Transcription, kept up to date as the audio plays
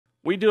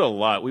We do a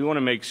lot. We want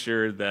to make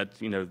sure that,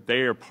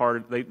 they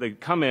are they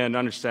come in,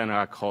 understand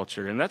our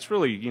culture. And that's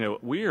really,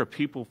 we are a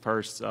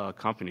people-first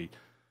company.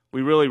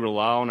 We really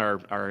rely on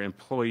our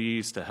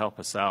employees to help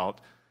us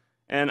out.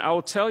 And I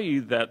will tell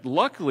you that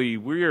luckily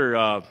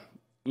we're,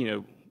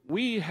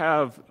 we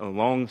have a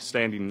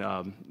long-standing,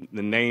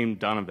 the name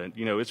Dunavant.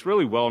 It's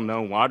really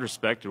well-known, wide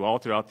respected all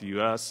throughout the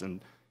U.S.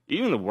 and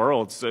even the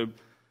world. So,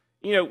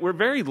 we're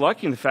very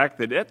lucky in the fact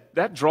that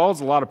that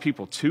draws a lot of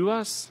people to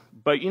us.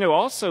 But,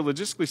 also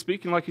logistically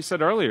speaking, like you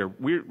said earlier,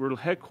 we're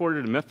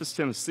headquartered in Memphis,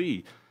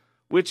 Tennessee,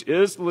 which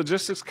is the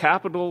logistics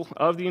capital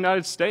of the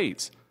United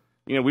States.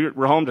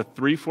 We're home to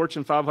 3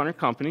 Fortune 500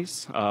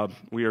 companies.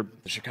 The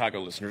Chicago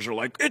listeners are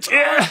like, it's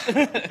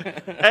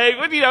Hey,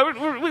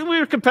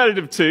 we're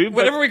competitive too.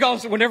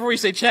 Whenever we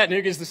say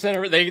Chattanooga is the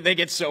center, they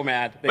get so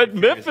mad. But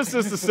Memphis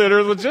is the center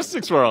of the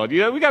logistics world.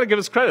 We got to give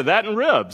us credit. That and ribs.